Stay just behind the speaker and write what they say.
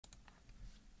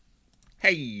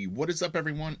Hey, what is up,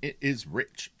 everyone? It is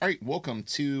Rich. All right, welcome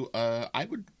to, I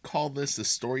would call this a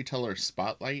storyteller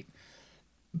spotlight.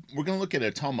 We're going to look at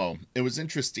Otomo. It was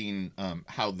interesting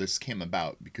how this came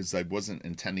about because I wasn't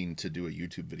intending to do a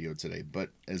YouTube video today, but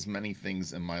as many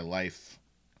things in my life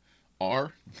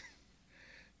are,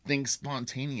 things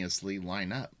spontaneously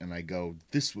line up, and I go,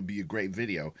 this would be a great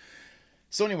video.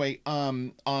 So anyway,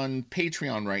 on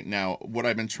Patreon right now, what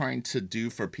I've been trying to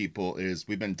do for people is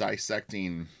we've been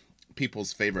dissecting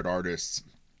people's favorite artists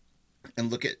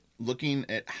and looking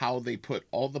at how they put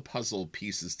all the puzzle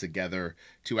pieces together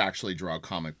to actually draw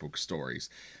comic book stories.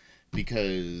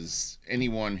 Because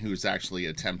anyone who's actually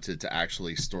attempted to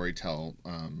actually storytell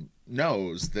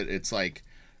knows that it's like,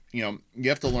 you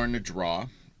have to learn to draw,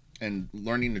 and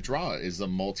learning to draw is a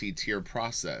multi-tier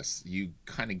process. You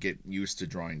kind of get used to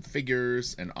drawing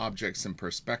figures and objects in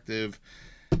perspective,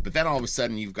 but then all of a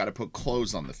sudden you've got to put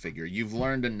clothes on the figure. You've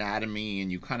learned anatomy and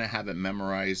you kind of have it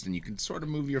memorized and you can sort of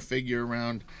move your figure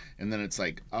around, and then it's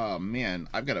like, oh man,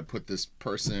 I've got to put this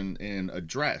person in a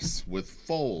dress with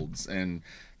folds, and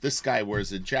this guy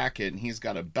wears a jacket and he's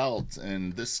got a belt,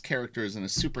 and this character is in a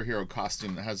superhero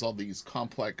costume that has all these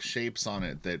complex shapes on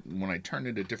it that when I turn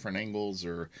it at different angles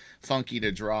are funky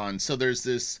to draw. And so there's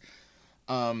this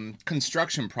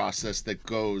construction process that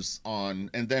goes on,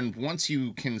 and then once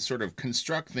you can sort of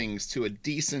construct things to a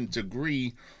decent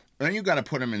degree, then you got to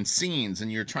put them in scenes, and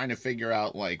you're trying to figure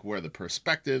out like where the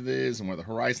perspective is and where the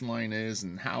horizon line is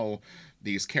and how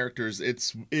these characters,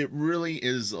 it really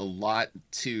is a lot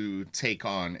to take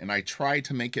on, and I try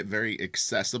to make it very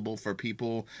accessible for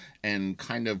people and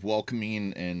kind of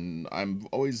welcoming, and I'm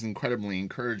always incredibly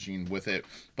encouraging with it.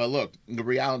 But look, the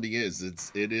reality is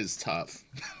it is tough.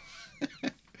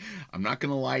 I'm not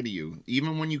gonna lie to you.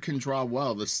 Even when you can draw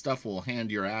well, this stuff will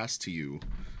hand your ass to you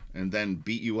and then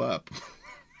beat you up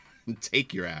and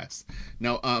take your ass.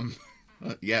 No,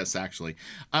 yes, actually.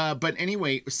 But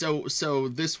anyway, so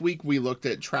this week we looked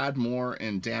at Trad Moore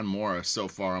and Dan Mora so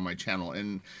far on my channel,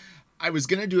 and I was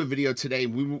gonna do a video today.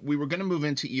 We were gonna move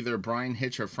into either Brian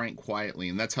Hitch or Frank Quietly,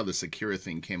 and that's how the Akira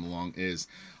thing came along. Is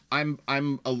I'm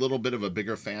a little bit of a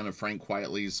bigger fan of Frank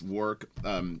Quietly's work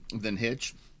than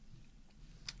Hitch.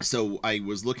 So I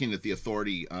was looking at the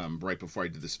Authority right before I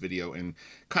did this video, and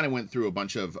kind of went through a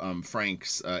bunch of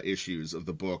Frank's issues of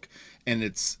the book, and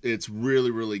it's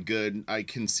really, really good. I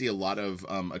can see a lot of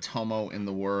Otomo in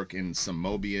the work and some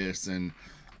Mobius, and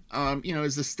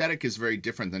his aesthetic is very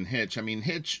different than Hitch. I mean,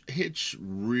 Hitch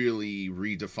really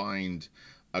redefined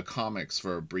comics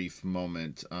for a brief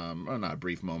moment, or not a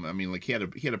brief moment. I mean, like he had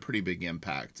a pretty big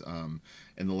impact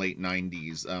in the late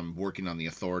 '90s, working on the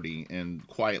Authority, and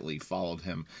Quietly followed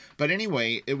him. But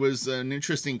anyway, it was an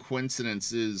interesting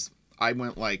coincidence. Is I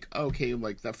went like, okay,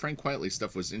 like that Frank Quietly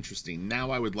stuff was interesting.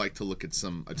 Now I would like to look at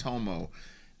some Otomo.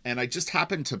 And I just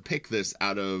happened to pick this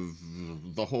out of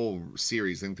the whole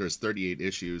series. I think there's 38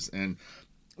 issues, and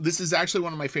this is actually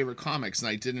one of my favorite comics, and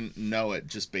I didn't know it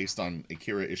just based on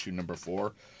Akira issue number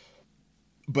 4.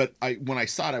 But when I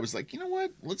saw it, I was like, you know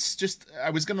what? I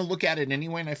was going to look at it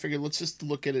anyway, and I figured let's just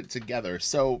look at it together.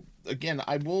 So, again,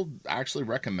 I will actually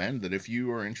recommend that if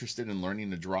you are interested in learning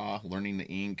to draw, learning to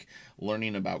ink,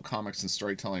 learning about comics and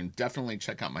storytelling, definitely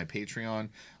check out my Patreon.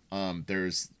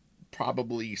 There's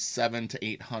probably 700 to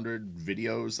 800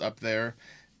 videos up there.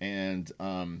 And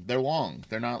they're long.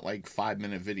 They're not like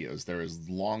 5-minute videos. They're as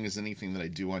long as anything that I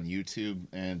do on YouTube.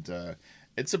 And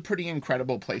it's a pretty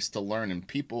incredible place to learn. And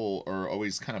people are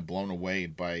always kind of blown away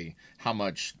by how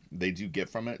much they do get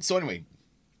from it. So anyway,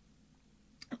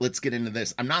 let's get into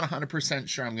this. I'm not 100%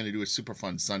 sure I'm going to do a Super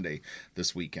Fun Sunday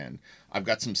this weekend. I've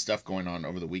got some stuff going on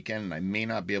over the weekend, and I may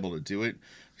not be able to do it.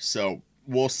 So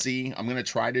we'll see. I'm going to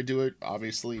try to do it,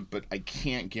 obviously, but I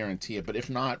can't guarantee it. But if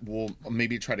not, we'll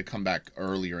maybe try to come back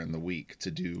earlier in the week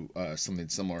to do something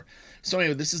similar. So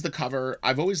anyway, this is the cover.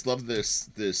 I've always loved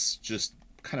this just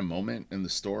kind of moment in the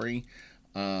story.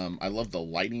 I love the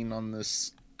lighting on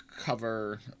this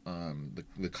cover.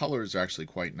 The colors are actually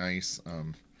quite nice.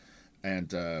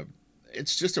 And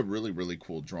it's just a really, really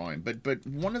cool drawing. But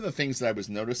one of the things that I was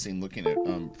noticing looking at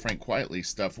Frank Quietly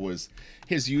stuff was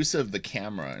his use of the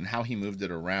camera and how he moved it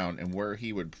around and where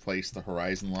he would place the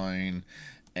horizon line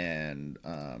and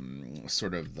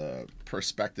sort of the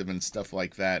perspective and stuff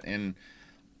like that. And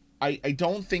I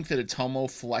don't think that Otomo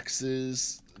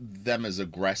flexes them as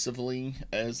aggressively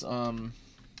as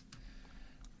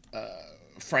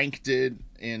Frank did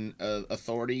in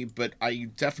Authority, but I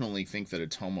definitely think that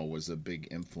Otomo was a big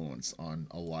influence on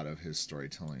a lot of his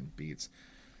storytelling beats.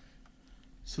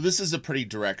 So this is a pretty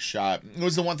direct shot. It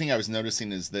was the one thing I was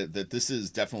noticing is that this is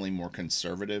definitely more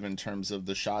conservative in terms of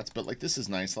the shots, but like this is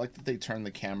nice. I like that they turn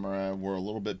the camera. We're a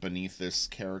little bit beneath this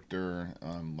character.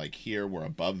 Like here, we're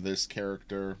above this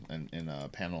character in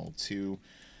panel 2.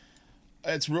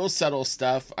 It's real subtle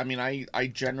stuff. I mean, I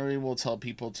generally will tell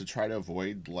people to try to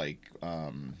avoid like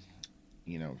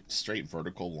straight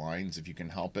vertical lines if you can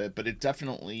help it, but it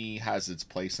definitely has its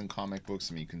place in comic books.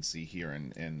 I mean, you can see here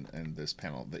in this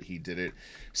panel that he did it.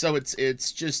 So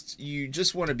it's just, you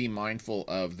just want to be mindful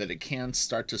of that. It can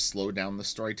start to slow down the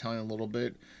storytelling a little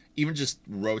bit. Even just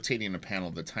rotating a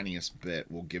panel the tiniest bit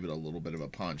will give it a little bit of a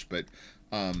punch. But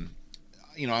I'm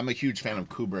a huge fan of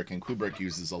Kubrick, and Kubrick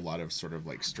uses a lot of sort of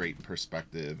like straight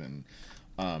perspective, and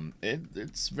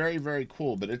it's very, very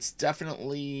cool, but it's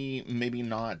definitely maybe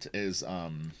not as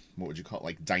what would you call it,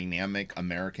 like dynamic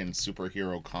American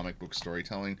superhero comic book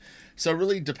storytelling. So it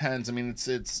really depends. I mean, it's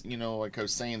like I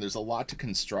was saying, there's a lot to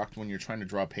construct when you're trying to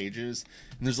draw pages,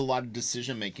 and there's a lot of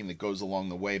decision making that goes along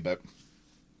the way. But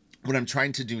what I'm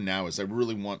trying to do now is I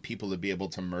really want people to be able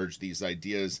to merge these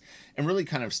ideas and really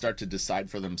kind of start to decide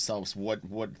for themselves what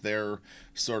their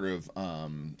sort of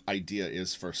idea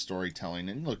is for storytelling.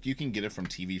 And look, you can get it from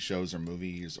TV shows or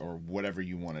movies or whatever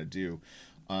you want to do.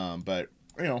 But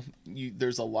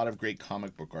there's a lot of great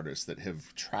comic book artists that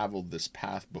have traveled this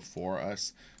path before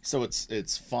us. So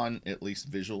it's fun, at least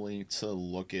visually, to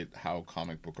look at how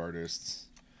comic book artists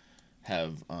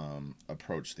have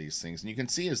approached these things. And you can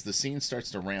see as the scene starts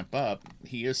to ramp up,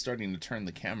 he is starting to turn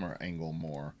the camera angle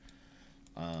more.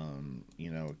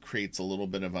 It creates a little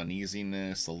bit of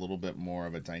uneasiness, a little bit more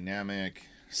of a dynamic.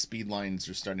 Speed lines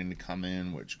are starting to come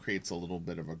in, which creates a little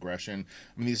bit of aggression.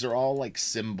 I mean, these are all like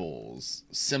symbols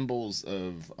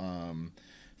of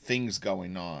things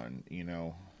going on,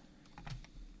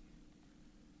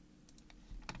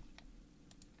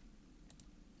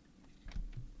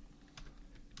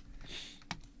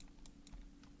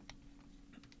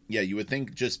 Yeah, you would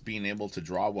think just being able to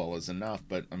draw well is enough,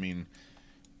 but I mean,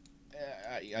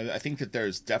 I think that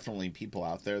there's definitely people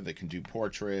out there that can do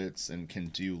portraits and can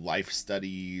do life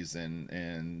studies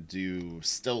and do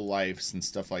still lifes and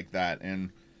stuff like that. And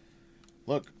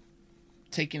look,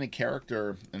 taking a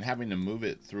character and having to move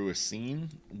it through a scene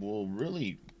will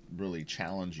really, really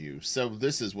challenge you. So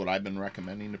this is what I've been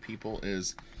recommending to people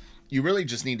is you really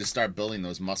just need to start building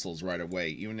those muscles right away.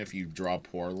 Even if you draw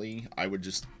poorly, I would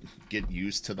just get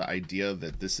used to the idea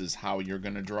that this is how you're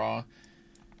going to draw,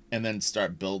 and then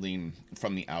start building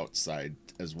from the outside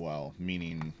as well.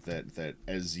 Meaning that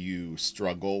as you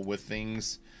struggle with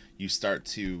things, you start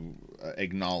to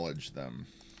acknowledge them.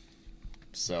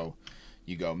 So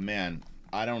you go, man,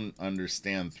 I don't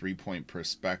understand 3-point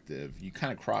perspective. You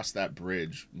kind of cross that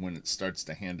bridge when it starts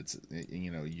to hand its,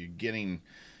 you're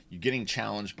getting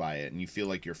challenged by it and you feel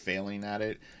like you're failing at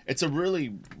it. It's a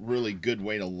really, really good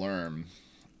way to learn.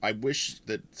 I wish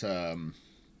that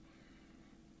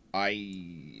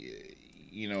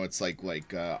it's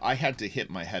like I had to hit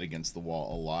my head against the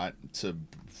wall a lot to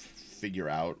figure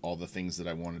out all the things that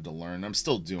I wanted to learn. I'm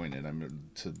still doing it.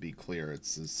 To be clear,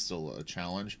 it's still a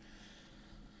challenge.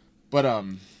 But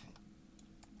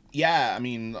yeah, I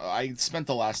mean, I spent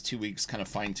the last 2 weeks kind of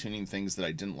fine-tuning things that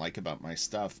I didn't like about my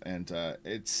stuff, and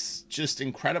it's just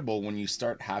incredible when you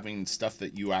start having stuff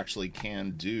that you actually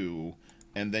can do,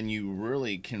 and then you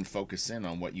really can focus in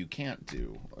on what you can't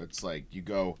do. It's like you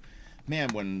go, man,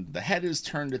 when the head is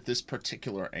turned at this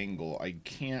particular angle, I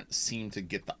can't seem to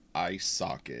get the eye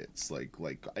sockets.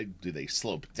 Do they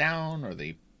slope down? Are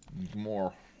they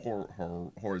more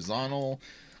horizontal?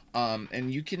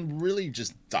 And you can really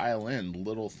just dial in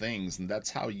little things, and that's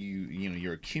how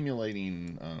you're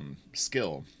accumulating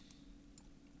skill.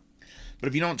 But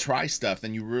if you don't try stuff,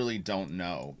 then you really don't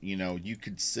know. You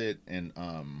could sit and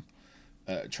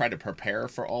try to prepare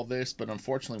for all this, but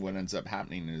unfortunately what ends up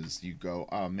happening is you go,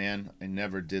 oh man, I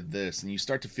never did this, and you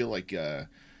start to feel like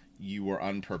you were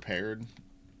unprepared.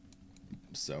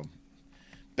 So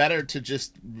better to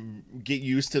just get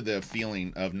used to the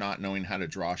feeling of not knowing how to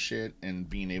draw shit and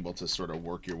being able to sort of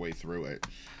work your way through it,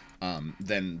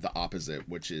 than the opposite,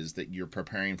 which is that you're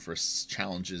preparing for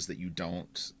challenges that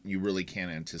you really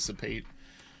can't anticipate.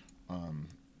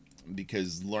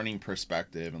 Because learning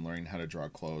perspective and learning how to draw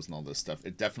clothes and all this stuff,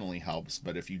 it definitely helps,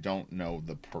 but if you don't know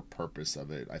the purpose of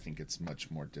it, I think it's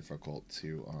much more difficult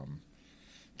to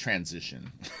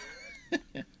transition.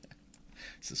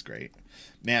 This is great.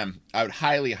 Man, I would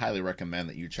highly, highly recommend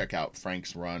that you check out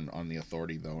Frank's run on The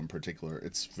Authority, though, in particular.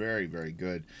 It's very, very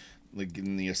good. Like,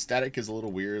 and the aesthetic is a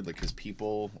little weird, like, because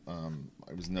people,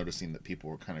 I was noticing that people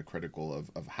were kind of critical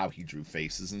of how he drew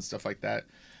faces and stuff like that.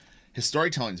 His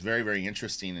storytelling is very, very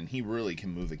interesting, and he really can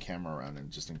move the camera around in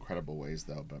just incredible ways,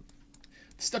 though. But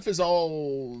the stuff is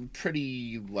all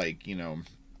pretty, like,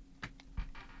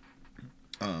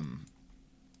 um,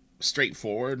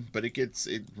 straightforward, but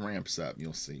it ramps up.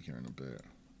 You'll see here in a bit.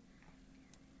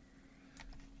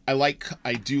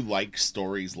 I do like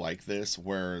stories like this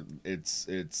where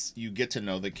it's you get to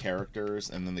know the characters,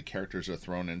 and then the characters are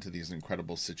thrown into these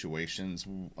incredible situations.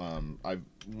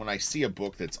 When I see a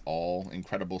book that's all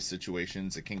incredible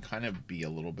situations, it can kind of be a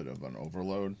little bit of an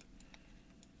overload.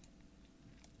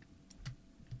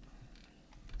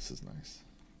 This is nice.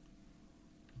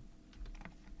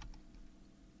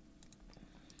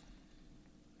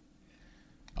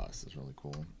 Oh, this is really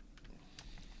cool.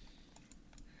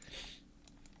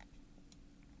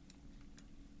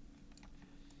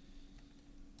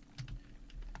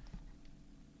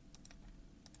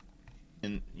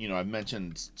 And I've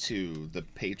mentioned to the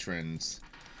patrons,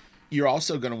 you're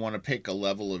also going to want to pick a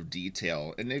level of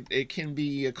detail, and it can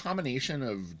be a combination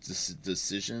of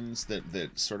decisions that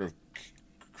sort of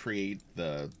create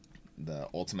the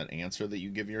ultimate answer that you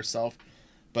give yourself.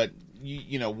 But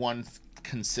one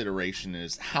consideration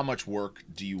is, how much work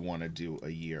do you want to do a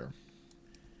year?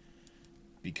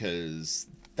 Because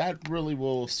that really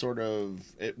will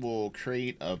it will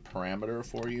create a parameter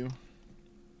for you.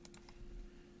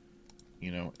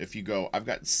 If you go, I've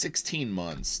got 16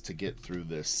 months to get through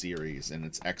this series and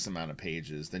it's X amount of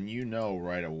pages, then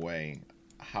right away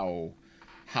how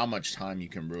much time you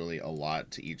can really allot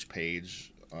to each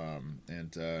page,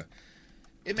 and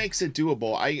it makes it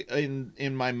doable.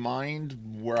 In my mind,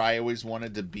 where I always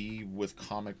wanted to be with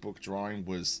comic book drawing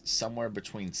was somewhere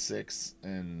between 6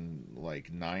 and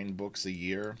like 9 books a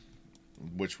year,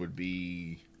 which would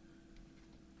be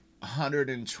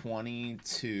 120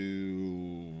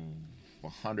 to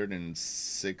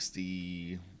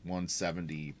 160,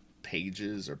 170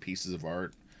 pages or pieces of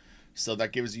art. So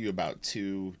that gives you about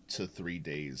 2 to 3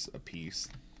 days a piece.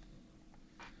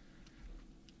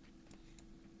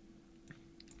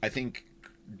 I think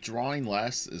drawing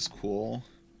less is cool.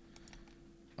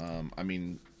 I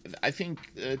mean, I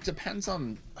think it depends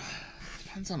on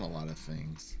a lot of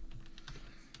things.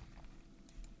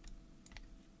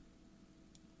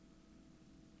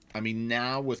 I mean,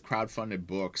 now with crowdfunded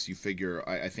books, you figure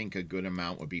I think a good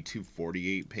amount would be 2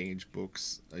 48-page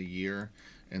books a year,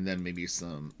 and then maybe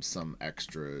some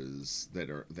extras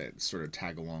that sort of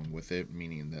tag along with it,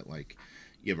 meaning that like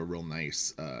you have a real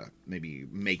nice maybe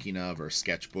making of or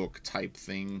sketchbook type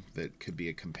thing that could be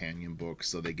a companion book,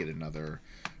 so they get another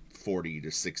 40 to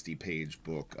 60-page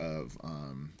book of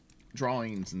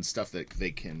drawings and stuff that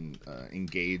they can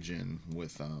engage in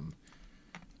with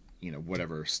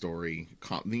whatever story,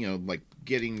 like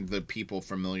getting the people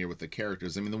familiar with the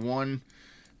characters. I mean, the one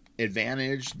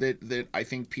advantage that I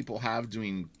think people have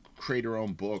doing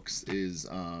create-your-own books is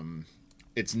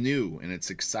it's new and it's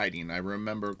exciting. I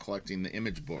remember collecting the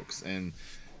Image books, and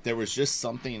there was just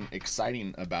something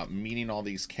exciting about meeting all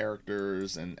these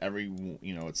characters, and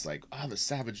it's like, oh, the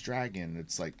Savage Dragon,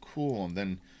 it's like cool, and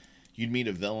then you'd meet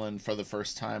a villain for the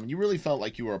first time, and you really felt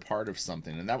like you were a part of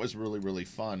something, and that was really, really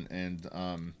fun.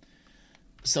 And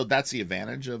so that's the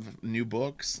advantage of new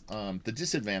books. The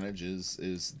disadvantage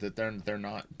is that they're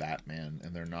not Batman,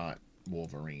 and they're not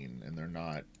Wolverine, and they're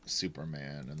not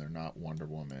Superman, and they're not Wonder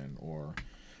Woman or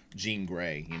Jean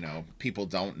Grey. People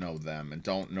don't know them and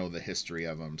don't know the history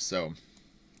of them. So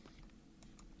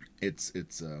it's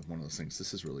one of those things.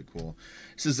 This is really cool.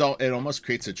 It almost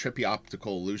creates a trippy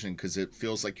optical illusion because it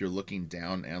feels like you're looking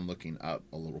down and looking up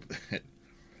a little bit.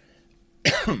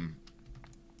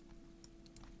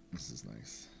 This is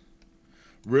nice.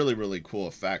 Really, really cool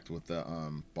effect with the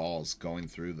balls going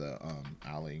through the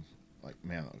alley. Like,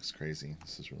 man, that looks crazy.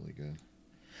 This is really good.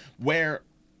 Where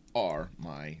are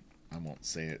my... I won't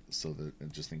say it so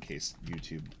that just in case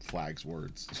YouTube flags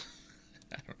words.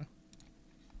 I don't know.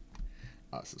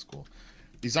 Oh, this is cool.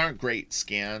 These aren't great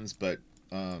scans, but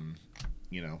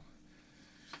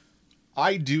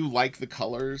I do like the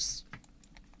colors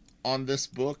on this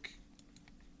book.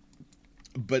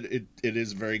 But it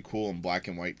is very cool in black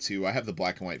and white too. I have the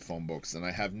black and white phone books, and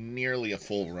I have nearly a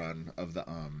full run of the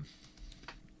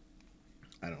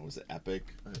I don't know, was it Epic?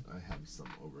 I have some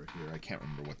over here. I can't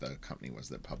remember what the company was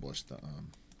that published the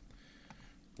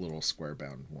little square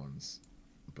bound ones,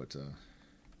 but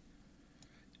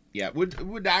yeah, it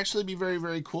would actually be very,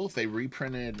 very cool if they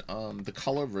reprinted the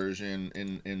color version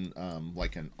in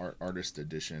like an artist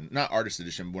edition. Not artist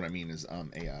edition. What I mean is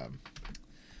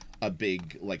a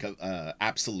big, like a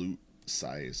absolute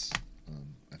size.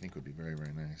 I think would be very,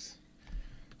 very nice.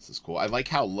 This is cool. I like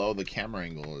how low the camera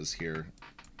angle is here.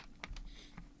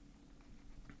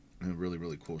 A really,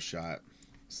 really cool shot.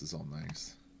 This is all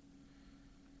nice.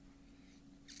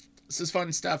 This is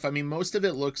fun stuff. I mean, most of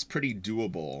it looks pretty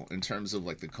doable in terms of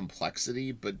like the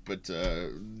complexity, but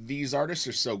these artists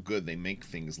are so good they make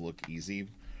things look easy.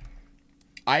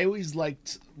 I always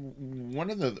liked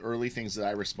one of the early things that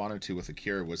I responded to with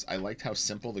Akira was I liked how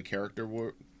simple the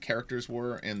characters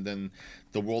were, and then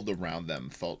the world around them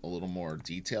felt a little more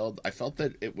detailed. I felt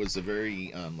that it was a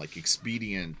very like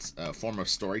expedient form of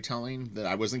storytelling, that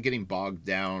I wasn't getting bogged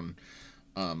down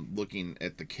looking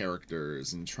at the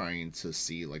characters and trying to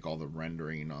see like all the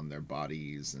rendering on their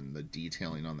bodies and the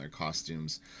detailing on their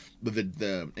costumes, but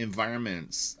the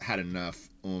environments had enough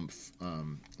oomph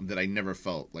that I never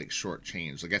felt like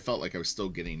shortchanged. Like I felt like I was still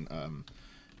getting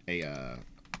a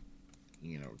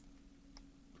you know,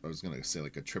 I was gonna say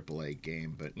like a AAA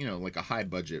game, but you know, like a high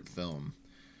budget film.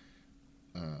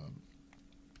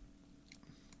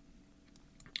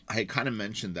 I kind of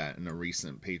mentioned that in a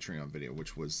recent Patreon video,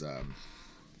 which was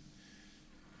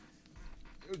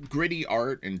gritty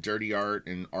art and dirty art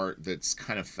and art that's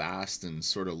kind of fast and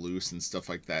sort of loose and stuff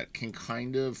like that can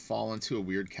kind of fall into a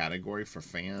weird category for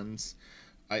fans.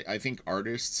 I think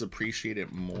artists appreciate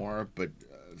it more, but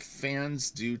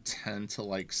fans do tend to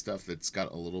like stuff that's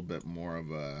got a little bit more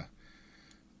of a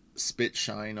spit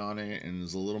shine on it and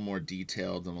is a little more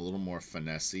detailed and a little more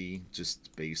finessey,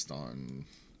 just based on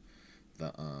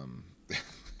the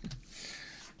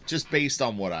just based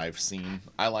on what I've seen.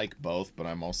 I like both, but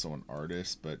I'm also an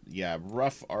artist. But yeah,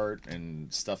 rough art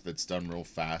and stuff that's done real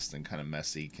fast and kind of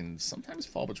messy can sometimes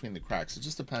fall between the cracks. It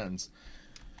just depends.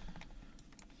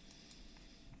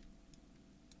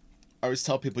 I always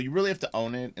tell people you really have to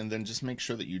own it, and then just make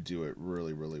sure that you do it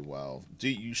really, really well.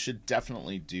 You should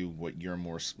definitely do what you're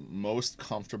most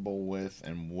comfortable with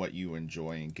and what you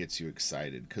enjoy and gets you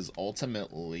excited, because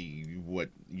ultimately what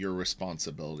your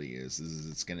responsibility is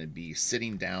it's going to be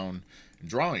sitting down and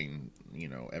drawing, you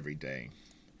know, every day.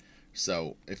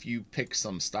 So if you pick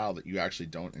some style that you actually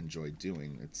don't enjoy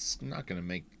doing, it's not going to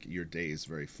make your days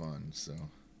very fun. So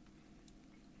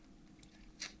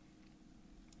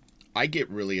I get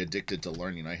really addicted to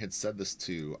learning. I had said this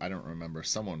to, I don't remember,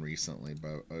 someone recently,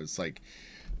 but it's like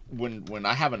when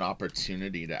I have an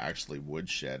opportunity to actually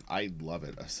woodshed, I love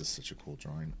it. This is such a cool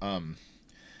drawing. And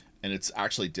it's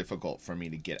actually difficult for me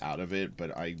to get out of it,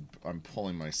 but I'm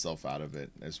pulling myself out of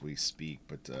it as we speak.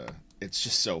 But it's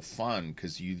just so fun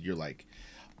because you're like,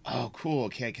 oh, cool.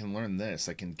 Okay, I can learn this.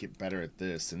 I can get better at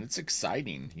this, and it's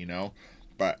exciting, you know.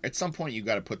 But at some point, you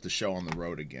got to put the show on the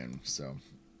road again. So.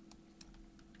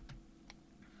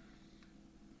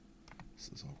 This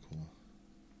is all cool.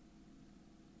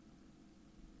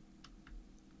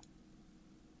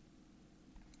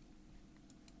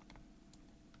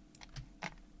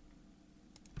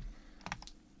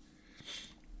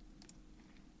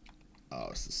 Oh,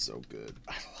 this is so good.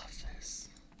 I love this.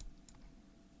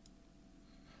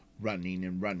 Running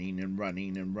and running and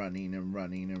running and running and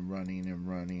running and running and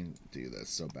running. Dude,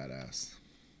 that's so badass.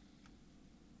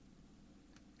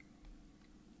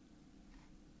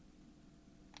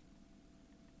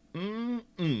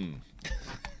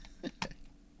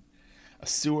 A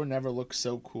sewer never looked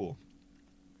so cool.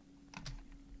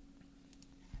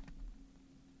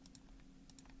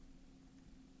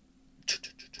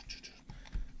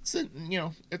 It's you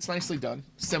know, it's nicely done,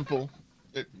 simple.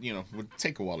 It, you know, would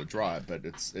take a while to draw it, but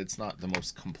it's not the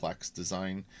most complex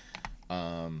design.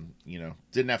 You know,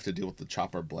 didn't have to deal with the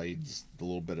chopper blades. The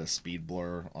little bit of speed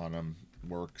blur on them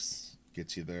works,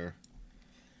 gets you there.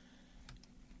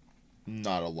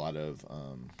 Not a lot of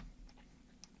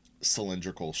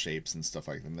cylindrical shapes and stuff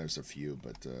like that. There's a few,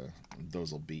 but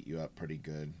those will beat you up pretty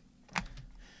good.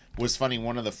 Was funny,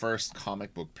 one of the first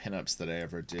comic book pinups that I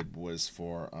ever did was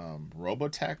for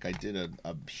Robotech. I did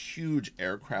a huge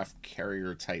aircraft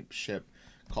carrier type ship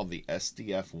called the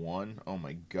SDF-1. Oh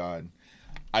my god.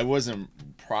 I wasn't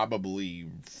probably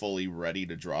fully ready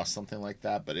to draw something like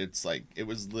that, but it's like, it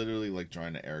was literally like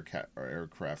drawing an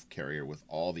aircraft carrier with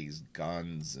all these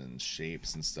guns and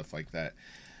shapes and stuff like that.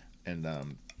 And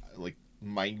like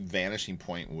my vanishing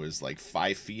point was like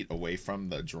 5 feet away from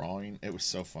the drawing. It was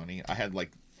so funny. I had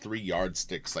like 3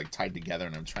 yardsticks like tied together,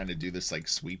 and I'm trying to do this like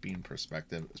sweeping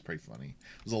perspective. It was pretty funny.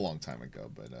 It was a long time ago,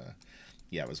 but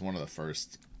yeah, it was one of the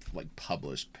first like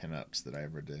published pinups that I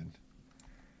ever did.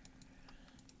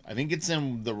 I think it's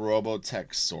in the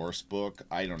Robotech source book.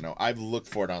 I don't know. I've looked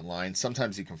for it online.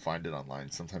 Sometimes you can find it online.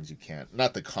 Sometimes you can't.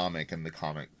 Not the comic, and the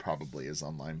comic probably is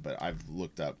online, but I've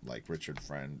looked up like Richard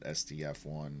Friend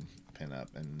SDF-1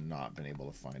 pinup and not been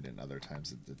able to find it. And other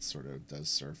times it sort of does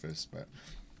surface, but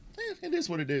it is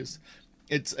what it is.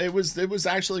 It was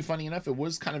actually funny enough. It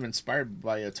was kind of inspired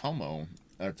by Otomo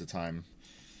at the time.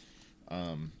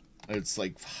 It's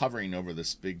like hovering over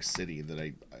this big city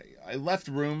that I left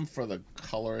room for the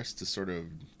colorist to sort of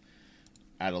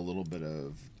add a little bit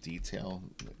of detail.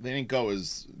 They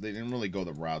didn't really go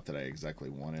the route that I exactly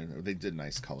wanted. They did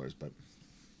nice colors, but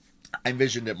I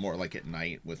envisioned it more like at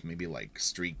night with maybe like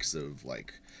streaks of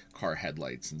like car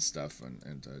headlights and stuff, and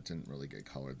it didn't really get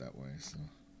colored that way. So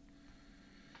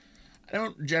I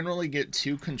don't generally get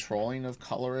too controlling of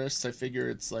colorists. I figure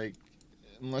it's like,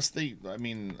 unless they, I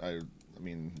mean,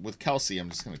 with Kelsey, I'm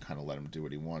just gonna kind of let him do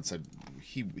what he wants.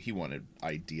 He wanted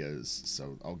ideas,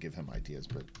 so I'll give him ideas.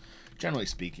 But generally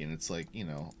speaking, it's like,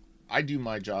 I do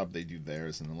my job, they do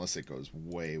theirs, and unless it goes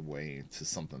way to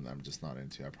something that I'm just not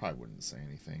into, I probably wouldn't say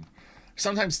anything.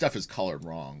 Sometimes stuff is colored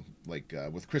wrong. Like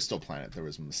with Crystal Planet, there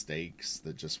was mistakes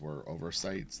that just were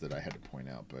oversights that I had to point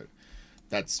out, but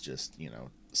that's just,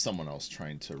 someone else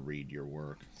trying to read your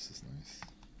work. This is nice.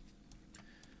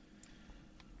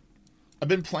 I've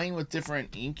been playing with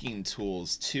different inking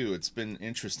tools too. It's been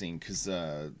interesting because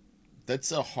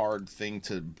that's a hard thing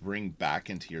to bring back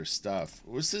into your stuff.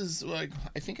 This is like,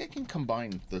 I think I can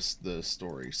combine the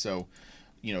story. So,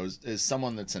 as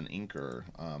someone that's an inker,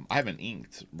 I haven't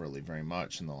inked really very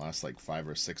much in the last like 5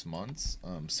 or 6 months.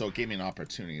 So it gave me an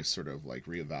opportunity to sort of like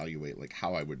reevaluate like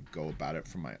how I would go about it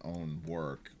for my own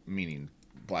work, meaning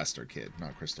Blaster Kid,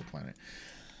 not Crystal Planet.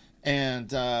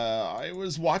 And I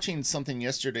was watching something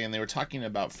yesterday, and they were talking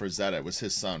about Frazetta. It was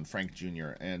his son, Frank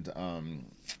Jr., and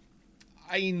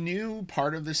I knew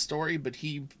part of this story, but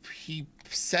he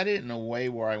said it in a way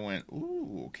where I went,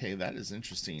 ooh, okay, that is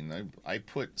interesting. I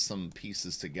put some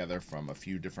pieces together from a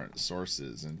few different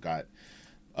sources and got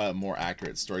a more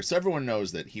accurate story. So everyone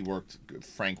knows that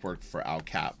Frank worked for Al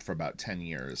Cap for about 10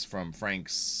 years, from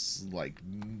Frank's like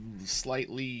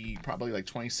slightly, probably like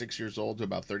 26 years old to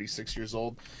about 36 years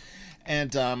old.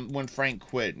 And when Frank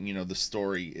quit, the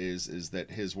story is that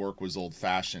his work was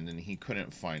old-fashioned and he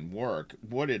couldn't find work.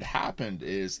 What had happened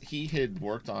is he had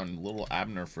worked on Little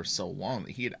Abner for so long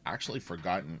that he had actually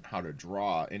forgotten how to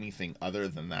draw anything other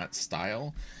than that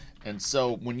style. And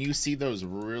so when you see those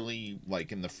really,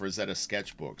 like in the Frazetta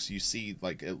sketchbooks, you see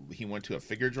like he went to a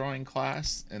figure drawing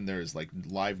class and there's like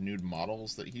live nude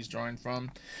models that he's drawing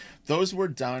from. Those were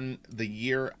done the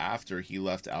year after he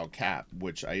left Al Cap,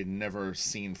 which I had never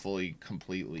seen fully,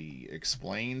 completely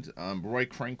explained. Roy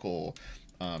Krinkle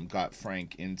got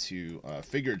Frank into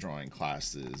figure drawing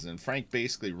classes, and Frank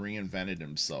basically reinvented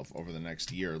himself over the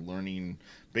next year, learning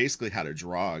basically how to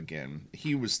draw again.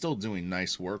 He was still doing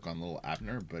nice work on Little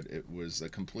Abner, but it was a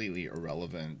completely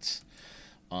irrelevant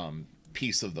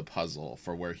piece of the puzzle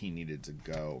for where he needed to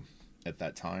go at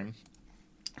that time.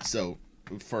 So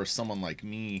for someone like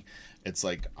me, it's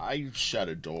like I shut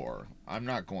a door. I'm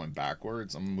not going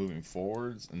backwards, I'm moving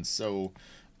forwards. And so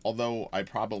although I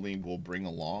probably will bring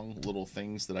along little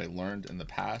things that I learned in the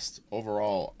past,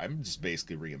 overall, I'm just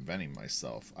basically reinventing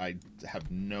myself. I have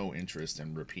no interest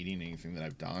in repeating anything that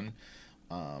I've done.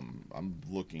 I'm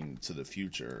looking to the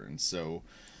future. And so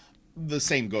the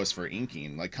same goes for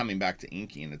inking. Like coming back to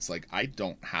inking, it's like I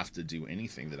don't have to do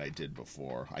anything that I did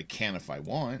before. I can if I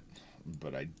want,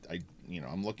 but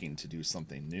I'm looking to do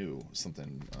something new,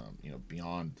 something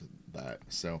beyond that.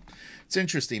 So it's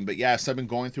interesting. But yeah, so I've been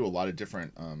going through a lot of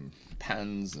different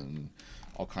pens and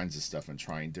all kinds of stuff and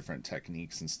trying different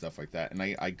techniques and stuff like that. And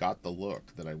I got the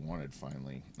look that I wanted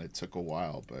finally. It took a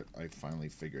while, but I finally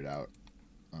figured out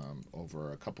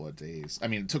over a couple of days. I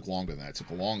mean, it took longer than that. It took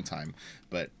a long time,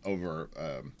 but over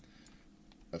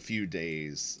a few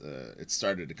days, it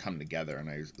started to come together, and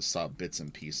I saw bits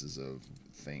and pieces of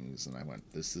things, and I went,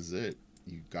 this is it.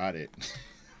 You got it.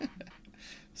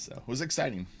 So it was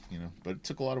exciting, but it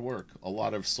took a lot of work, a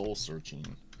lot of soul searching.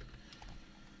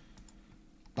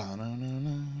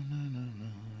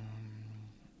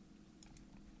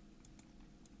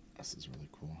 This is really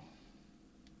cool.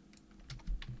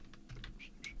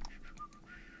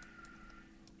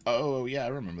 Oh, yeah, I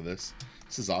remember this.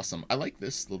 This is awesome. I like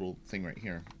this little thing right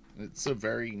here. It's a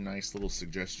very nice little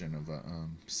suggestion of a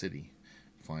city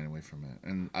flying away from it.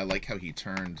 And I like how he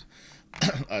turned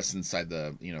us inside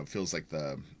the, feels like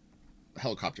the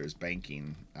helicopter is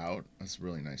banking out. That's a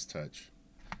really nice touch.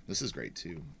 This is great,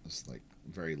 too. This, like,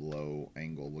 very low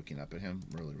angle looking up at him.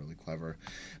 Really, really clever.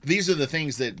 These are the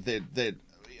things that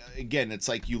again, it's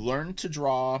like you learn to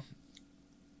draw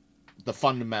the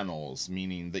fundamentals,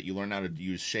 meaning that you learn how to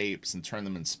use shapes and turn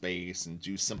them in space and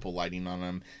do simple lighting on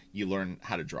them. You learn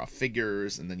how to draw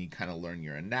figures, and then you kind of learn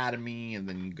your anatomy, and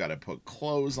then you got to put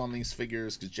clothes on these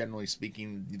figures, because generally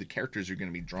speaking, the characters you're going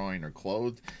to be drawing are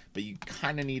clothed, but you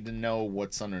kind of need to know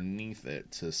what's underneath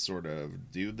it to sort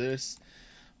of do this.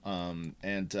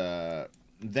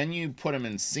 then you put them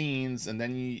in scenes, and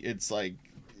then it's like,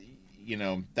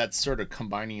 that's sort of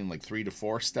combining like 3 to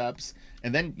 4 steps,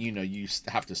 and then you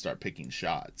have to start picking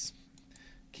shots,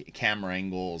 camera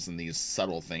angles, and these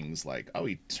subtle things like, oh,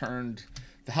 he turned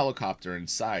the helicopter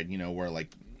inside, where like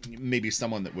maybe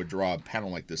someone that would draw a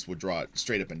panel like this would draw it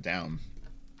straight up and down.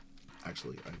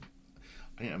 Actually, I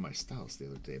didn't have my stylus the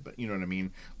other day, but you know what I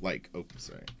mean? Like, oh,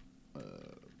 sorry,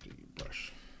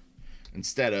 brush.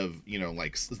 Instead of,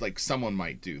 like someone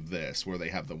might do this where they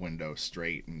have the window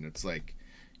straight, and it's like,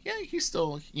 yeah, he's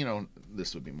still,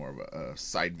 this would be more of a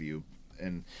side view,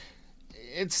 and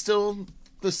it's still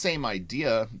the same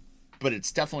idea, but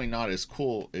it's definitely not as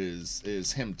cool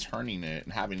as him turning it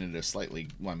and having it a slightly,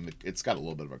 well, it's got a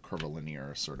little bit of a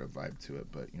curvilinear sort of vibe to it,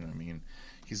 but you know what I mean?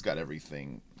 He's got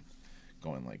everything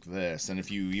going like this, and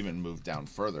if you even move down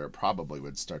further, it probably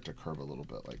would start to curve a little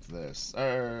bit like this.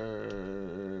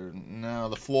 No,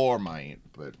 the floor might,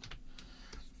 but,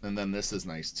 and then this is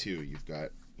nice too. You've got,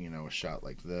 a shot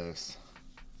like this.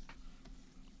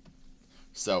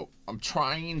 So I'm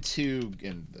trying to,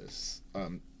 in this,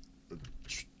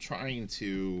 trying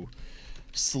to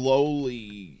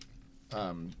slowly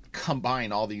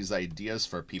combine all these ideas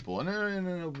for people,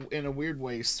 and in a weird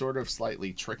way, sort of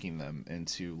slightly tricking them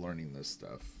into learning this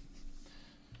stuff.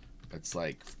 It's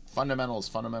like fundamentals.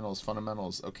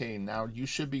 Okay, now you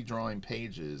should be drawing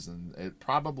pages, and it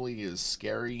probably is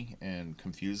scary and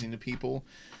confusing to people,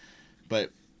 but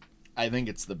I think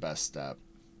it's the best step.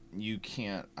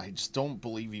 I just don't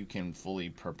believe you can fully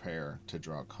prepare to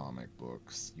draw comic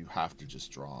books. You have to just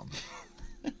draw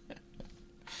them.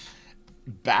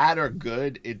 Bad or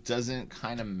good, it doesn't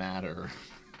kind of matter.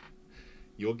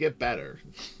 You'll get better.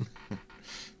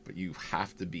 But you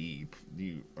have to be,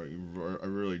 I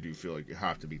really do feel like you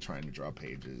have to be trying to draw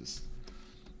pages.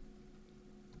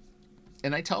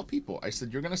 And I tell people, I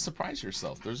said, you're going to surprise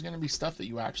yourself. There's going to be stuff that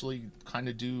you actually kind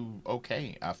of do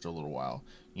okay after a little while.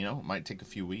 It might take a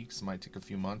few weeks, it might take a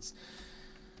few months.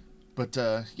 But,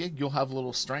 yeah, you'll have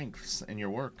little strengths in your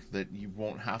work that you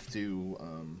won't have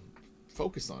to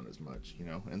focus on as much,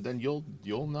 and then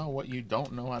you'll know what you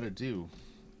don't know how to do.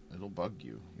 It'll bug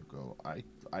you. You go, I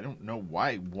don't know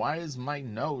why does my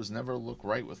nose never look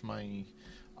right with my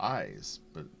eyes?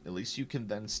 But at least you can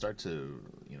then start to,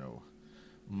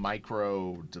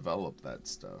 micro develop that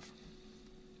stuff.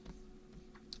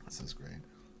 This is great.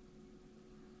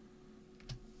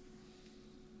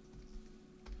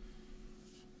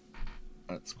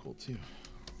 That's cool too.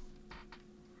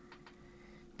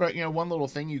 But, one little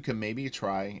thing you can maybe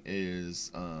try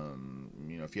is,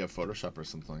 if you have Photoshop or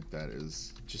something like that,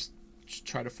 is just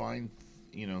try to find,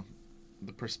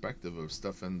 the perspective of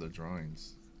stuff in the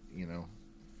drawings,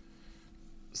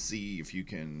 see if you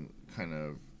can kind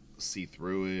of see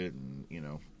through it, and,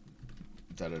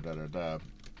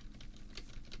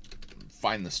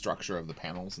 find the structure of the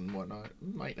panels and whatnot.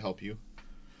 It might help you.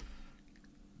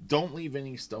 Don't leave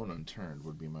any stone unturned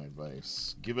would be my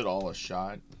advice. Give it all a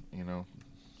shot,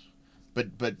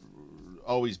 But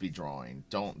always be drawing.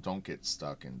 Don't get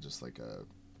stuck in just like a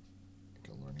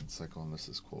learning cycle. And this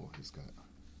is cool. He's got,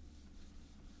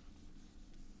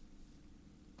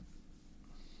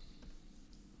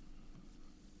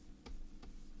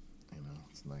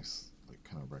 it's a nice like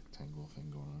kind of rectangle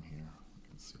thing going on here. You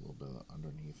can see a little bit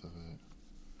underneath of it,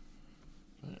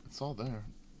 but it's all there.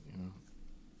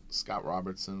 Scott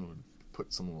Robertson would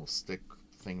put some little stick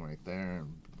thing right there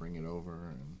and bring it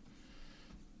over, and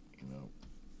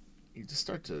you just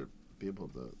start to be able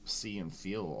to see and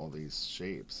feel all these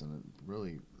shapes, and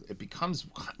it becomes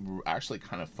actually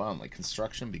kind of fun. Like,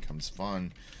 construction becomes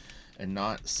fun and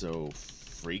not so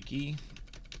freaky,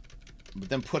 but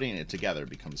then putting it together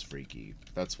becomes freaky.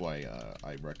 That's why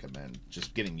I recommend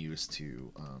just getting used to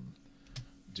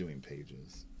doing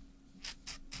pages.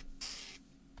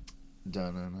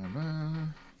 Da-na-na-na.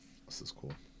 This is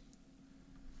cool.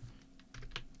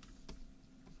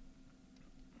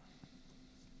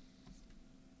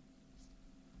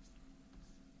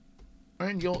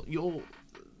 And you'll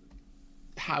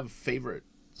have favorite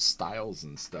styles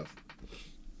and stuff.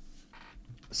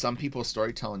 Some people's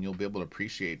storytelling you'll be able to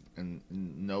appreciate and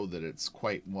know that it's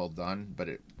quite well done, but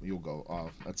you'll go, oh,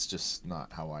 that's just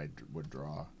not how I would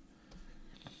draw.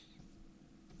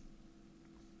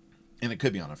 And it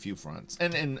could be on a few fronts.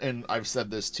 And I've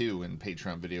said this too in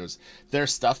Patreon videos.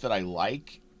 There's stuff that I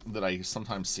like that I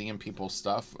sometimes see in people's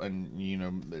stuff,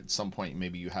 and at some point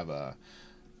maybe you have a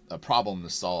problem to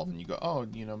solve, and you go, oh,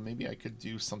 maybe I could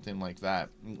do something like that,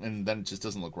 and then it just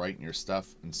doesn't look right in your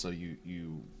stuff, and so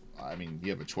you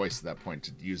have a choice at that point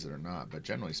to use it or not. But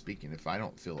generally speaking, if I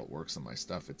don't feel it works on my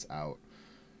stuff, it's out.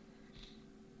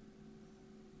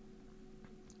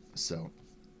 So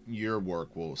your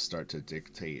work will start to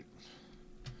dictate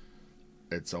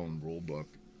its own rule book.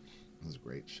 Those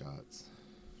great shots.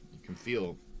 You can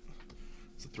feel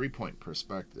it's a 3-point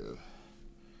perspective.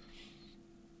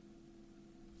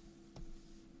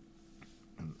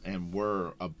 And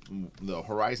we're up, the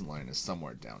horizon line is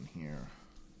somewhere down here.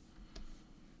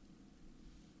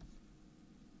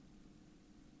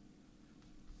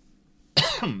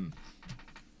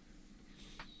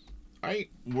 Alright,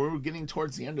 we're getting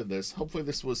towards the end of this. Hopefully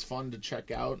this was fun to check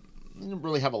out. I didn't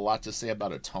really have a lot to say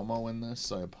about Otomo in this,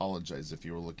 so I apologize if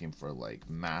you were looking for like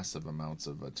massive amounts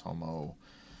of Otomo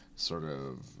sort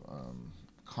of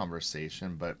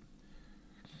conversation. But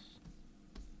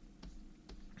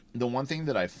the one thing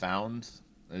that I found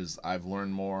is I've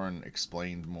learned more and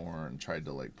explained more and tried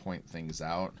to like point things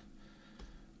out.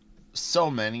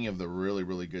 So many of the really,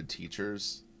 really good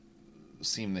teachers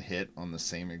seem to hit on the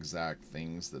same exact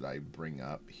things that I bring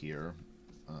up here.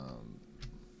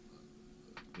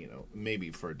 You know,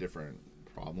 maybe for a different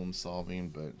problem solving,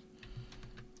 but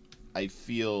I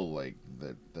feel like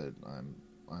that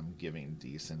I'm giving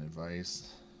decent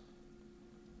advice.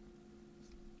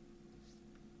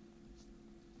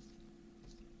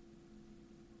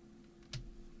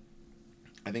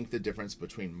 I think the difference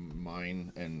between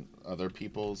mine and other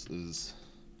people's is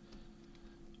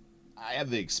I have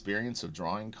the experience of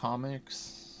drawing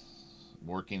comics,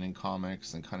 working in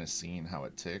comics, and kind of seeing how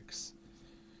it ticks.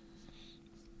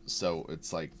 So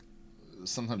it's like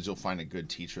sometimes you'll find a good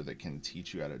teacher that can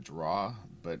teach you how to draw,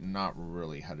 but not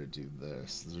really how to do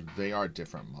this. They are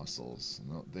different muscles.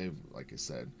 They, like I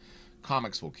said,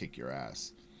 comics will kick your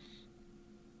ass.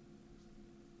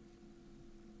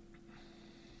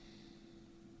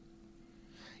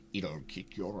 It'll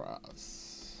kick your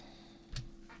ass.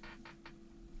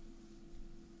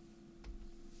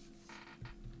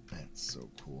 That's so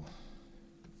cool.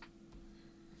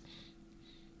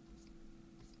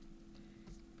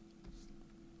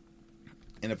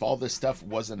 And if all this stuff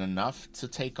wasn't enough to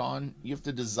take on, you have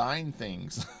to design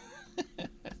things.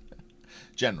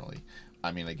 Generally.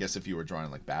 I mean, I guess if you were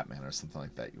drawing like Batman or something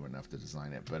like that, you wouldn't have to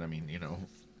design it. But I mean, you know,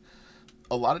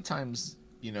 a lot of times,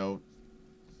 you know,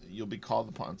 you'll be called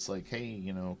upon. It's like, hey,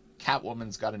 you know,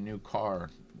 Catwoman's got a new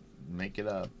car. Make it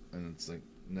up. And it's like,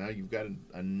 now you've got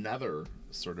another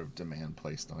sort of demand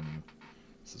placed on you.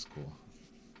 This is cool.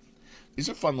 These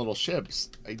are fun little ships.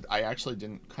 I actually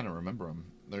didn't kind of remember them.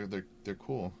 They're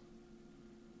cool.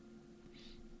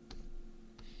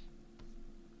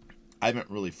 I haven't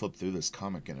really flipped through this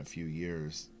comic in a few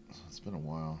years. It's been a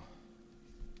while.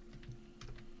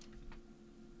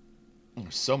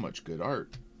 There's so much good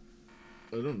art.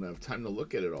 I don't have time to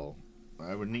look at it all.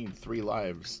 I would need 3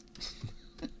 lives.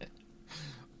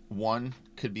 1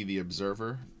 could be the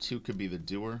observer, 2 could be the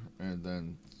doer, and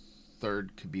then 3rd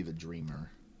could be the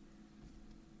dreamer.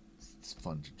 It's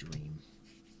fun to dream.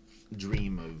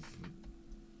 Dream of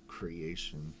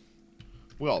creation.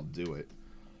 We all do it.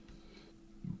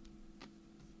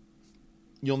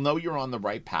 You'll know you're on the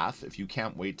right path if you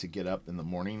can't wait to get up in the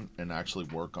morning and actually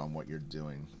work on what you're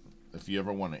doing. If you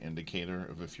ever want an indicator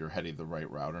of if you're heading the right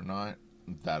route or not,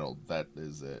 that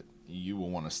is it. You will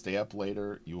want to stay up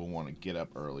later. You will want to get up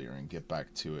earlier and get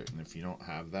back to it. And if you don't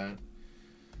have that,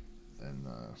 then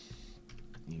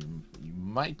you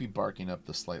might be barking up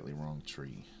the slightly wrong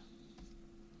tree.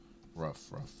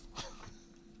 Rough.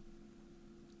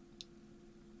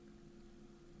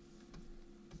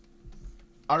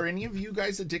 Are any of you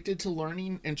guys addicted to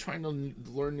learning and trying to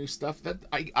learn new stuff? That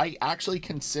I actually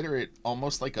consider it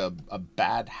almost like a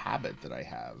bad habit that I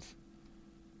have.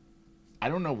 I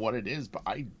don't know what it is, but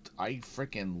I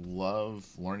freaking love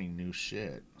learning new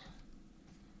shit.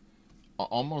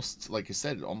 Almost, like I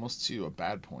said, almost to a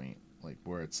bad point. Like,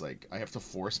 where it's like, I have to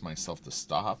force myself to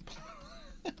stop.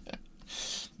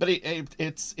 But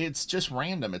it's just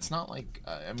random. It's not like,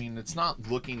 I mean, it's not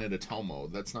looking at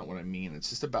Otomo. That's not what I mean.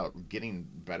 It's just about getting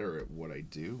better at what I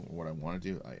do, or what I want to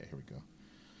do. Here we go.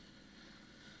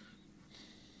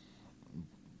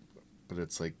 But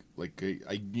it's like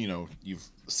I you know, you've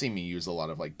seen me use a lot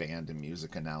of like band and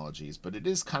music analogies, but it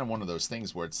is kind of one of those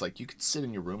things where it's like you could sit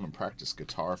in your room and practice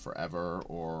guitar forever,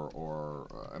 or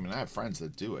I mean, I have friends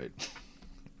that do it.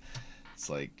 It's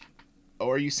like,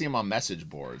 or you see them on message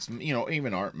boards, you know,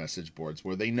 even art message boards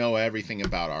where they know everything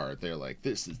about art. They're like,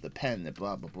 this is the pen that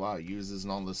blah blah blah uses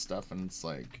and all this stuff, and it's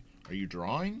like, are you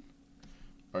drawing?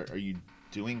 Are you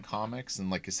doing comics? And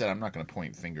like I said, I'm not going to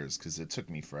point fingers because it took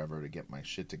me forever to get my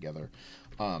shit together.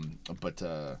 But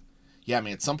yeah, I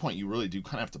mean, at some point you really do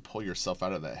kind of have to pull yourself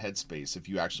out of that headspace if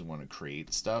you actually want to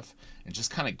create stuff, and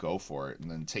just kind of go for it, and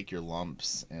then take your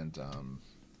lumps and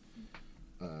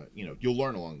you know, you'll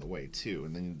learn along the way too.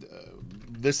 And then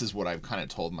this is what I've kind of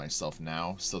told myself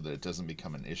now, so that it doesn't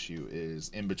become an issue. Is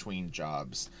in between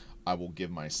jobs, I will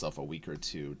give myself a week or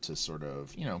two to sort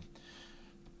of, you know,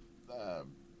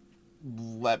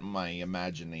 let my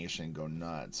imagination go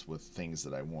nuts with things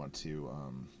that I want to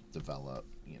develop,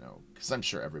 you know, because I'm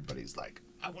sure everybody's like,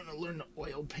 I want to learn to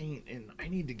oil paint, and I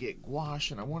need to get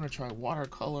gouache, and I want to try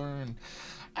watercolor, and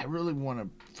I really want to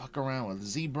fuck around with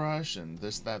ZBrush and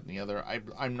this, that, and the other.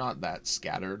 I'm not that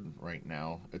scattered right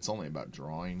now. It's only about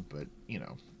drawing, but, you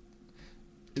know,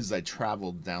 as I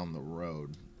travel down the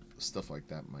road, stuff like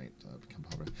that might become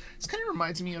popular. This kind of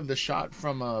reminds me of the shot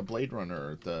from Blade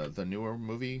Runner, the newer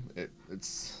movie.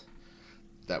 It's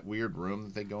that weird room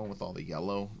that they go in with all the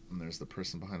yellow, and there's the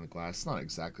person behind the glass. It's not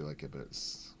exactly like it, but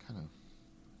it's kind of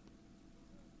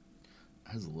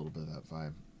has a little bit of that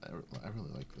vibe. I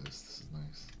really like this. This is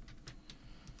nice.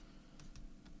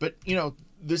 But, you know,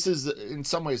 this is in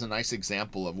some ways a nice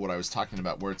example of what I was talking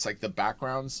about, where it's like the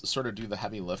backgrounds sort of do the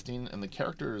heavy lifting, and the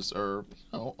characters are,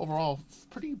 you know, overall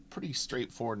pretty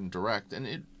straightforward and direct,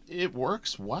 and it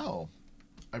works well.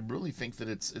 I really think that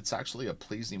it's actually a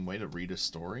pleasing way to read a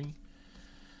story.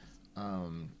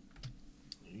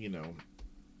 You know,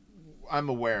 I'm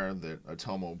aware that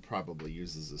Otomo probably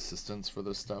uses assistants for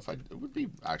this stuff. It would be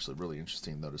actually really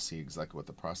interesting, though, to see exactly what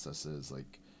the process is.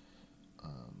 Like,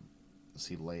 does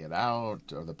he lay it out?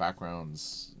 Are the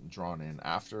backgrounds drawn in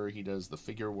after he does the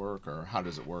figure work? Or how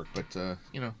does it work? But,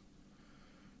 you know,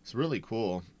 it's really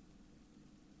cool.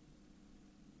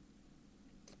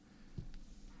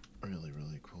 Really,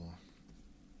 really cool.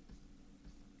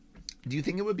 Do you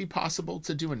think it would be possible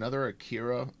to do another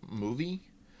Akira movie?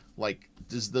 Like,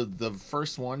 does the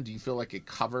first one, do you feel like it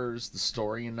covers the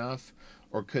story enough,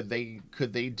 or could they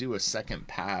do a second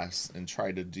pass and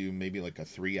try to do maybe like a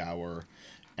 3-hour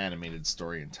animated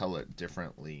story and tell it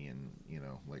differently? And, you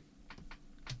know, like,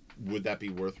 would that be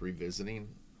worth revisiting?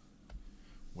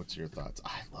 What's your thoughts?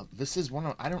 I love this. Is one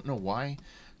of, I don't know why,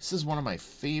 this is one of my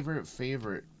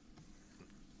favorite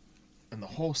in the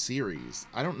whole series.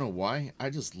 I don't know why, I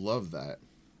just love that.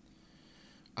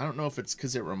 I don't know if it's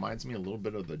because it reminds me a little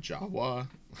bit of the Jawa.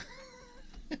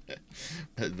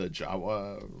 The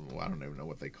Jawa, well, I don't even know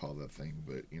what they call that thing,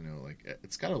 but, you know, like,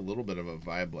 it's got a little bit of a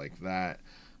vibe like that.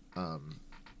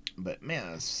 But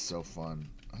man, it's so fun.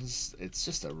 It's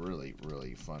just a really,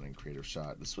 really fun and creative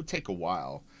shot. This would take a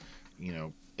while. You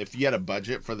know, if you had a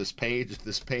budget for this page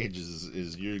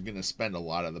is you're going to spend a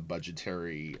lot of the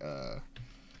budgetary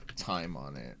time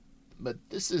on it. But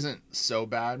this isn't so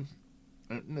bad.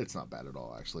 It's not bad at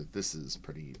all, actually. This is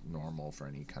pretty normal for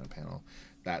any kind of panel.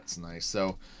 That's nice.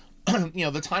 So, you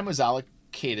know, the time was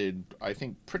allocated, I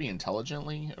think, pretty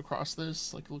intelligently across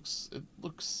this. Like, it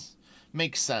looks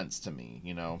makes sense to me.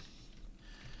 You know,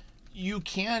 you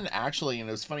can actually, and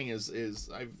it's funny is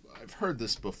I've heard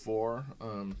this before,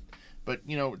 but,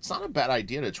 you know, it's not a bad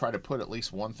idea to try to put at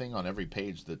least one thing on every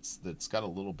page that's got a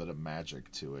little bit of magic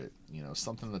to it. You know,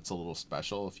 something that's a little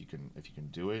special if you can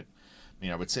do it. I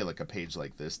mean, I would say like a page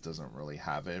like this doesn't really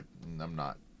have it, and I'm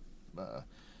not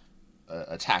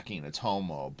attacking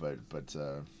Otomo, but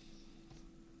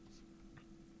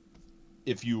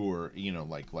if you were, you know,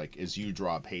 like as you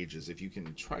draw pages, if you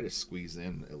can try to squeeze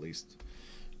in at least,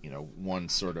 you know, one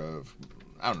sort of,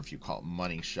 I don't know if you call it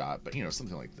money shot, but, you know,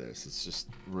 something like this, it's just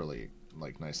really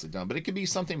like nicely done. But it could be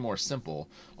something more simple.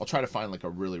 I'll try to find like a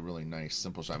really, really nice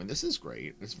simple shot. I mean, this is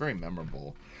great. It's very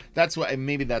memorable. That's what,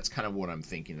 maybe that's kind of what I'm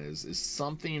thinking is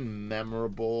something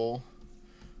memorable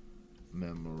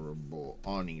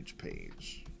on each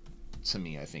page. To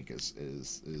me, I think is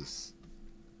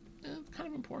kind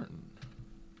of important.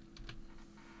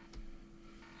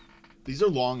 These are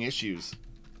long issues.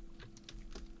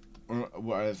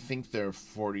 I think they're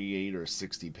 48 or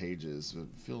 60 pages. It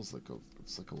feels like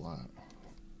it's like a lot.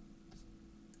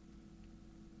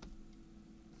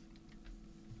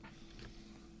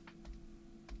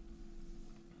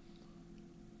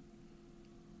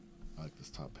 I like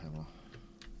this top panel.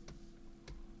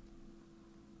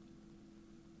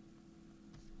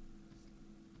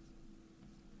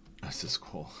 This is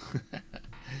cool.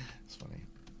 It's funny.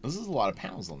 This is a lot of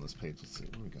panels on this page. Let's see.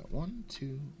 What do we got? 1,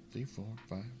 2, 3, 4,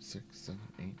 5, 6, 7,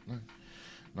 8, 9.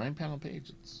 9-panel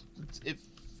page.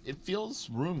 It feels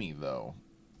roomy though.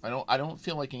 I don't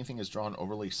feel like anything is drawn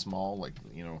overly small. Like,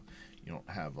 you know, you don't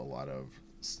have a lot of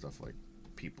stuff like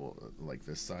people like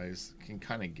this size. Can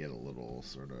kind of get a little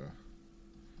sort of.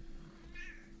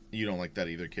 You don't like that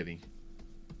either, Kitty?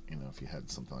 You know, if you had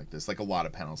something like this, like a lot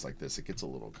of panels like this, it gets a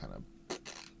little kind of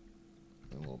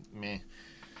a little meh.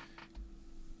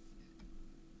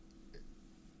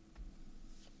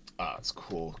 Ah, it's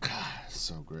cool. God, it's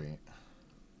so great.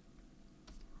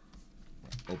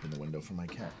 Open the window for my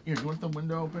cat. Here, do you want the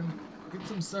window open? Get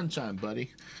some sunshine,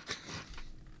 buddy.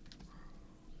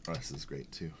 Oh, this is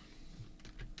great, too.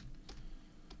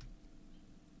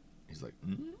 He's like,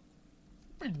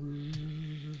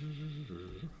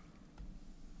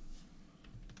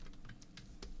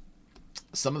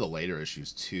 Some of the later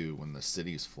issues, too, when the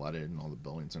city's flooded and all the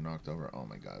buildings are knocked over. Oh,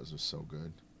 my God, those are so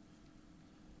good.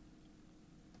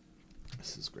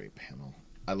 This is a great panel.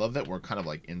 I love that we're kind of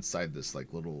like inside this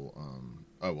like little,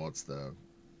 oh, well, it's the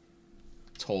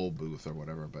toll booth or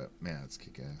whatever, but man, it's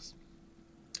kick-ass.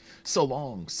 So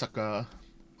long, sucker.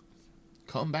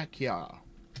 Come back here.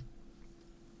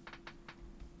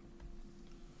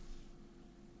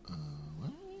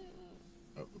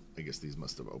 Oh, I guess these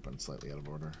must have opened slightly out of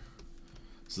order.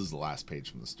 This is the last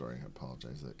page from the story. I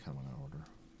apologize that it kind of went out of order.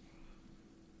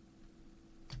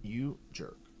 You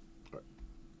jerk.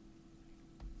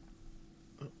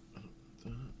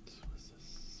 What's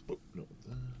this? Whoa, no,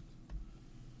 that.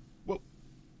 Whoa.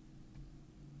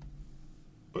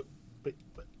 Wait,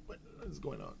 what is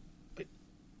going on? Wait,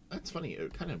 that's funny.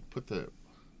 It kind of put the...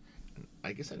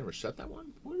 I guess I never shut that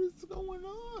one? What is going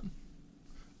on?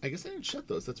 I guess I didn't shut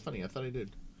those. That's funny. I thought I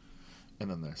did. And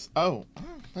then this. Oh,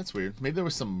 that's weird. Maybe there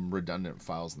was some redundant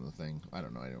files in the thing. I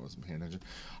don't know. I wasn't paying attention.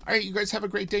 All right, you guys have a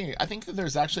great day. I think that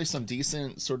there's actually some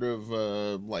decent sort of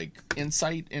like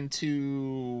insight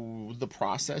into the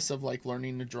process of like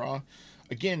learning to draw.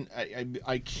 Again,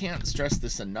 I can't stress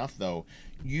this enough though.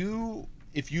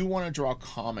 If you want to draw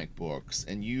comic books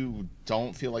and you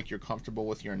don't feel like you're comfortable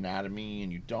with your anatomy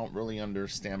and you don't really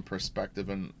understand perspective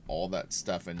and all that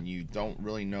stuff and you don't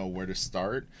really know where to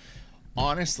start,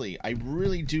 honestly, I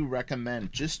really do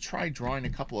recommend just try drawing a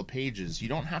couple of pages. You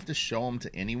don't have to show them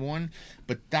to anyone,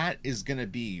 but that is going to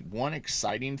be, one,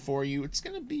 exciting for you. It's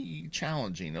going to be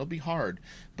challenging. It'll be hard,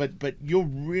 but you'll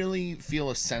really feel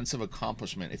a sense of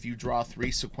accomplishment if you draw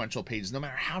 3 sequential pages, no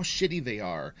matter how shitty they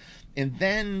are. And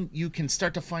then you can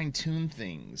start to fine-tune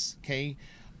things, okay?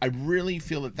 I really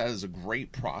feel that is a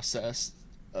great process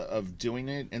of doing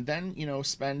it, and then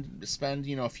spend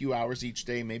a few hours each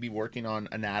day maybe working on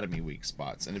anatomy weak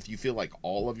spots. And if you feel like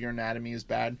all of your anatomy is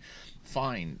bad,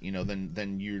 fine,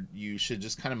 then you should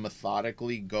just kind of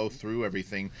methodically go through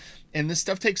everything. And this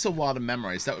stuff takes a while to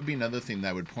memorize. That would be another thing that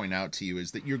I would point out to you,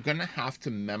 is that you're gonna have to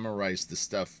memorize the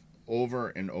stuff over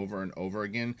and over and over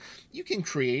again. You can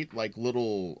create like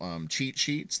little cheat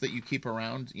sheets that you keep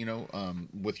around,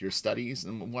 with your studies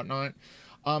and whatnot.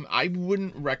 I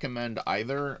wouldn't recommend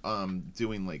either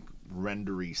doing like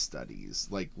rendery studies,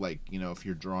 like if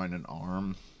you're drawing an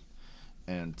arm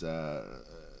and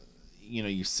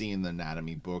you see in the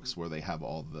anatomy books where they have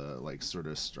all the like sort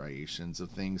of striations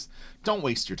of things. Don't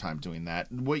waste your time doing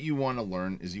that. What you want to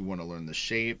learn is you want to learn the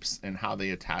shapes and how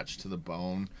they attach to the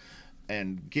bone,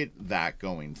 and get that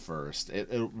going first. It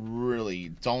really,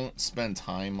 don't spend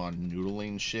time on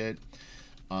noodling shit.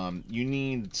 You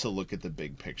need to look at the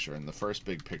big picture, and the first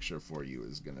big picture for you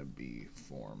is going to be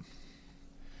form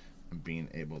and being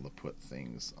able to put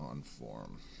things on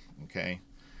form. Okay,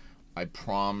 I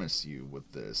promise you with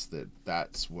this that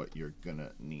that's what you're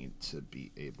gonna need to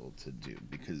be able to do,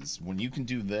 because when you can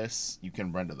do this, you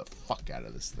can render the fuck out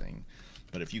of this thing.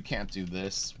 But if you can't do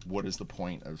this, what is the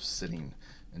point of sitting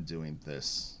and doing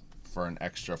this for an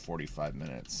extra 45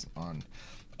 minutes on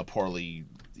a poorly...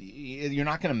 You're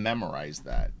not going to memorize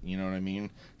that, you know what I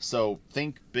mean? So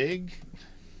think big,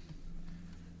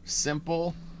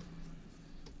 simple,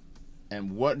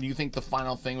 and what do you think the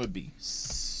final thing would be?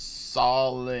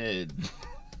 Solid.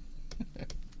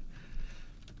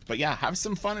 But yeah, have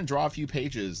some fun and draw a few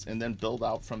pages and then build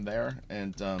out from there,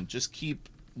 and just keep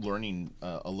learning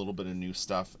a little bit of new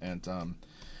stuff. And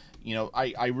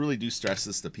I really do stress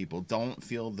this to people. Don't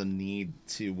feel the need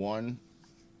to, one,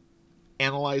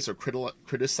 analyze or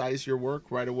criticize your work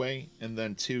right away, and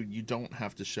then 2, you don't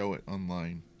have to show it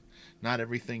online. Not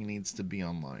everything needs to be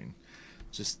online.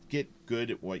 Just get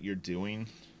good at what you're doing.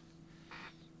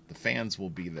 The fans will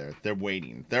be there. They're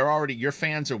waiting. Your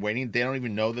fans are waiting. They don't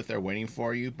even know that they're waiting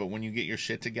for you, but when you get your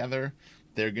shit together,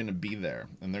 they're going to be there,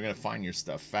 and they're going to find your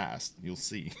stuff fast. You'll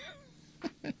see.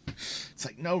 It's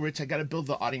like, no, Rich, I got to build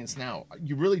the audience now.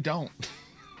 You really don't.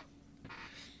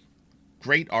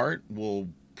 Great art will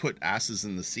put asses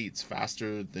in the seats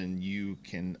faster than you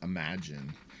can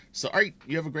imagine. So, all right,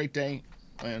 you have a great day,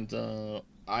 and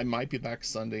I might be back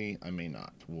Sunday. I may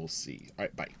not. We'll see. All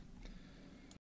right, bye.